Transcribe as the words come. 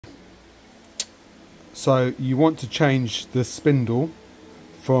So you want to change the spindle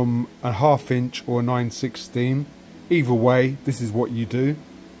from a 1/2 inch or a 9/16. Either way, this is what you do.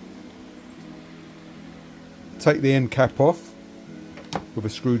 Take the end cap off with a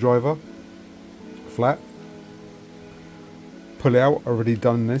screwdriver, flat. Pull it out, already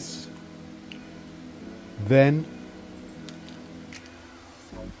done this. Then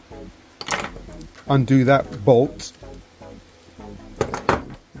undo that bolt.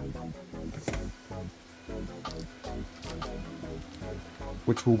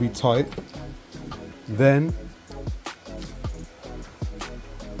 Which will be tight. Then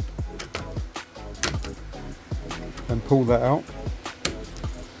pull that out.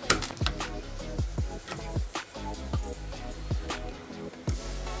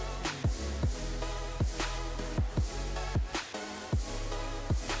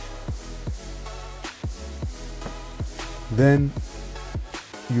 Then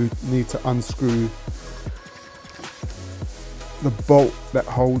you need to unscrew the bolt that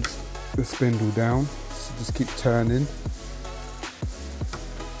holds the spindle down. So just keep turning.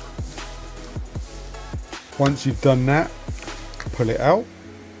 Once you've done that, pull it out.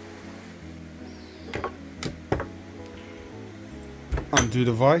 Undo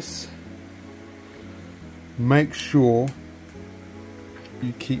the vise. Make sure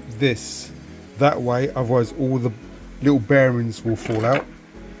you keep this that way, otherwise all the little bearings will fall out.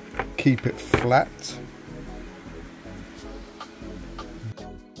 Keep it flat.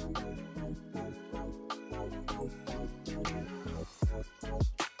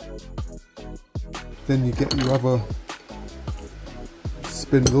 Then you get your other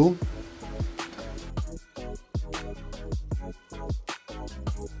spindle.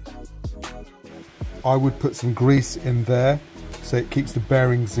 I would put some grease in there so it keeps the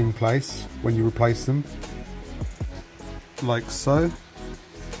bearings in place when you replace them, like so.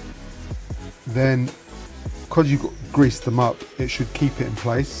 Then, because you've greased them up, it should keep it in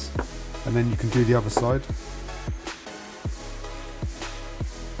place, and then you can do the other side.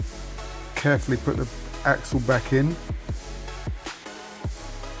 Carefully put the axle back in,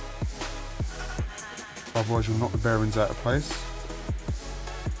 otherwise you'll knock the bearings out of place.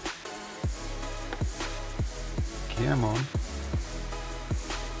 Come on.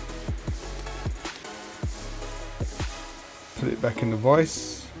 Put it back in the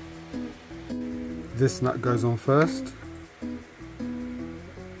vise. This nut goes on first. Can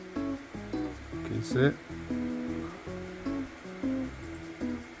you see it?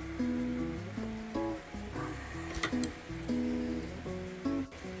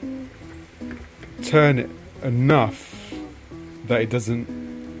 Turn it enough that it doesn't,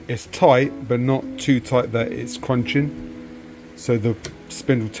 it's tight but not too tight that it's crunching, so the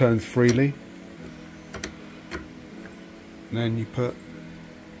spindle turns freely. And then you put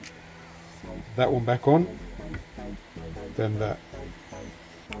that one back on, then that.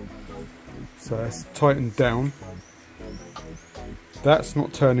 So it's tightened down. That's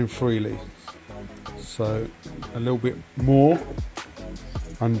not turning freely, so a little bit more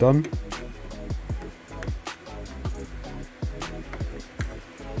undone.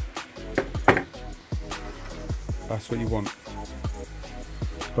 That's what you want.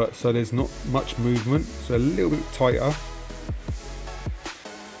 But so there's not much movement, so a little bit tighter.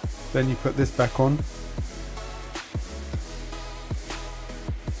 Then you put this back on.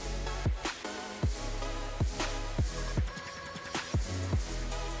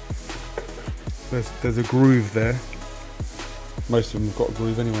 There's a groove there. Most of them have got a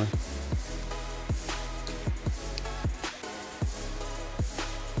groove anyway.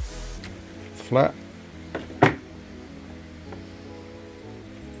 Flat.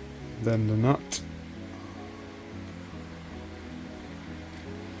 Then the nut.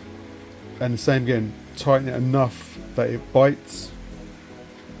 And the same again, tighten it enough that it bites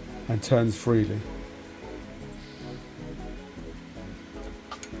and turns freely.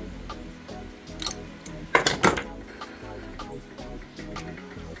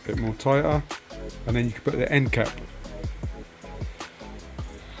 A bit more tighter, and then you can put the end cap.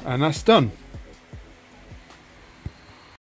 And that's done.